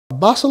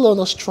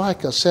Barcelona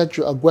striker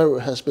Sergio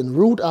Aguero has been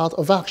ruled out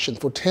of action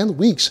for 10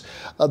 weeks,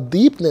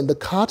 deepening the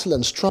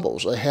Catalans'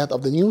 troubles ahead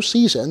of the new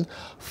season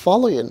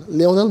following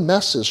Lionel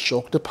Messi's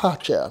shock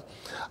departure.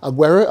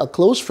 Aguero, a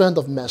close friend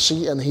of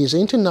Messi and his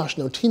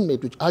international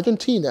teammate with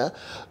Argentina,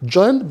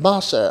 joined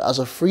Barca as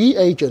a free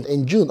agent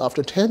in June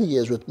after 10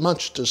 years with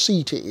Manchester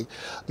City.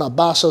 Now,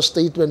 Barca's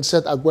statement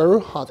said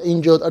Aguero had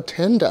injured a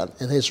tendon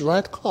in his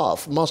right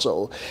calf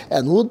muscle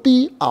and would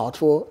be out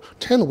for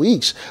 10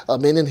 weeks,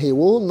 meaning he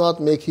will not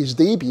make his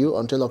debut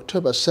until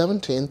October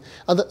 17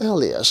 at the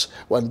earliest,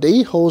 when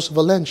they host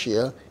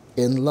Valencia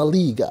in La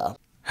Liga.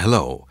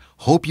 Hello,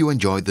 hope you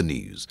enjoyed the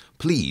news.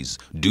 Please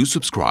do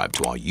subscribe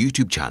to our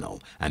YouTube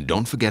channel and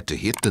don't forget to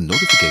hit the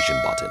notification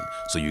button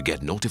so you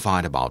get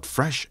notified about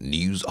fresh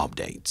news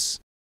updates.